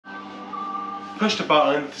push the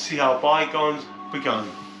button to see how bygones begun.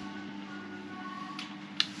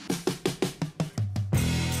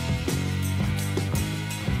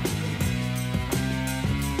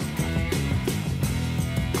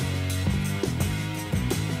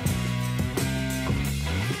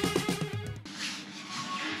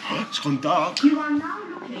 It's gone dark. You are now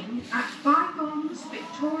looking at Bygones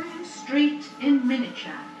Victorian Street in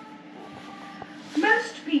miniature.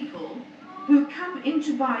 Most people who come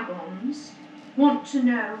into Bygones want to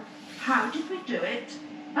know, how did we do it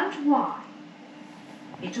and why?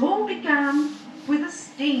 It all began with a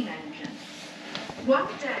steam engine. One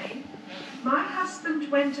day, my husband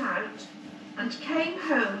went out and came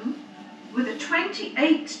home with a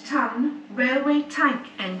 28-ton railway tank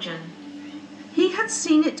engine. He had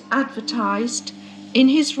seen it advertised in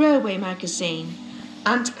his railway magazine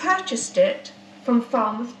and purchased it from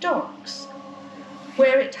Falmouth Docks,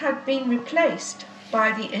 where it had been replaced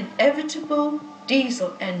by the inevitable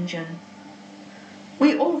diesel engine.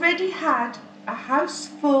 We already had a house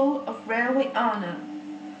full of railway honour.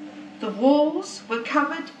 The walls were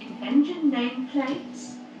covered in engine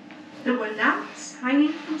nameplates, there were lamps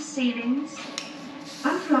hanging from ceilings,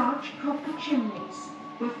 and large copper chimneys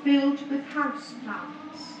were filled with house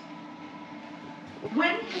plants.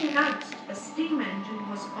 When he announced a steam engine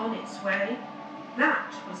was on its way,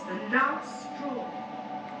 that was the last straw.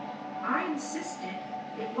 I insisted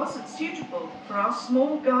it wasn't suitable for our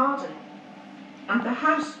small garden, and the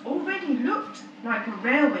house already looked like a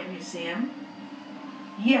railway museum.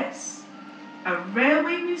 Yes, a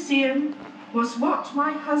railway museum was what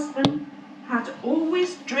my husband had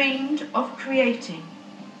always dreamed of creating.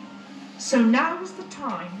 So now was the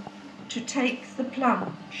time to take the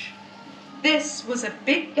plunge. This was a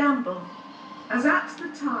big gamble, as at the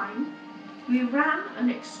time we ran an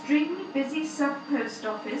extremely busy sub-post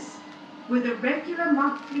office with a regular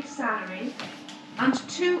monthly salary and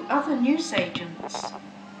 2 other newsagents.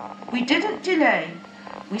 We didn't delay.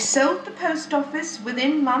 We sold the post office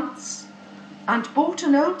within months and bought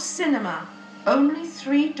an old cinema only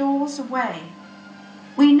 3 doors away.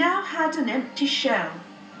 We now had an empty shell,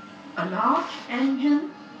 a large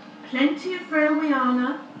engine, plenty of railway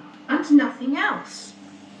honour, and nothing else.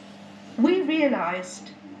 We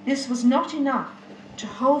realised this was not enough to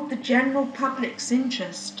hold the general public's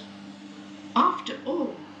interest. After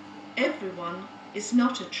all, everyone is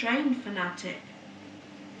not a train fanatic.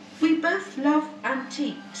 We both love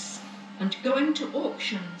antiques and going to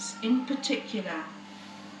auctions in particular.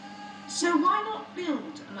 So why not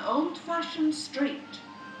build an old-fashioned street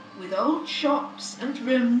with old shops and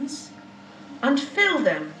rooms, and fill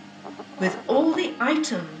them with all the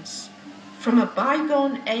items from a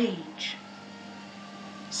bygone age?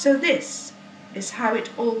 So this is how it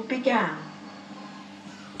all began.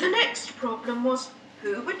 The next problem was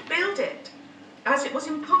who would build it, as it was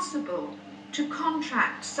impossible to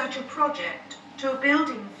contract such a project to a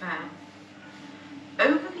building firm.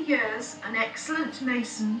 Over the years, an excellent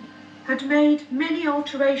mason had made many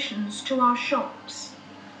alterations to our shops,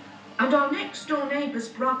 and our next-door neighbour's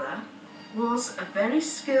brother was a very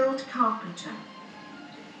skilled carpenter.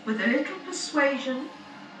 With a little persuasion,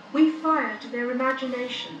 we fired their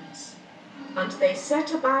imaginations, and they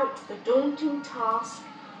set about the daunting task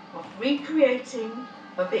of recreating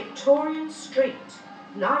a Victorian street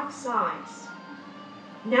life-size.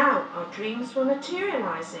 Now our dreams were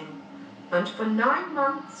materialising, and for 9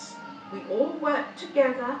 months we all worked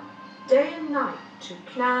together day and night to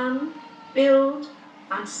plan, build,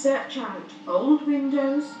 and search out old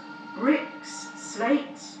windows, bricks,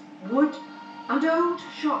 slates, wood, and old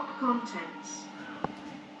shop contents.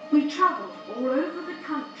 We travelled all over the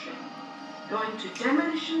country, going to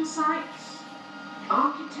demolition sites,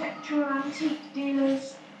 architectural antique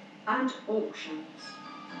dealers, and auctions.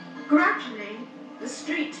 Gradually, the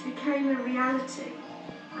street became a reality,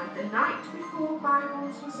 and the night before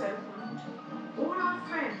Bygones was opened, all our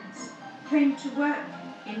friends came to work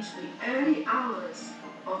into the early hours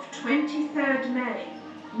of 23rd May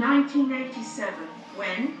 1987,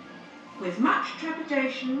 when, with much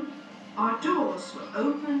trepidation, our doors were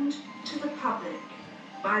opened to the public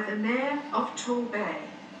by the Mayor of Torquay,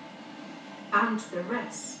 and the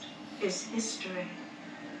rest is history.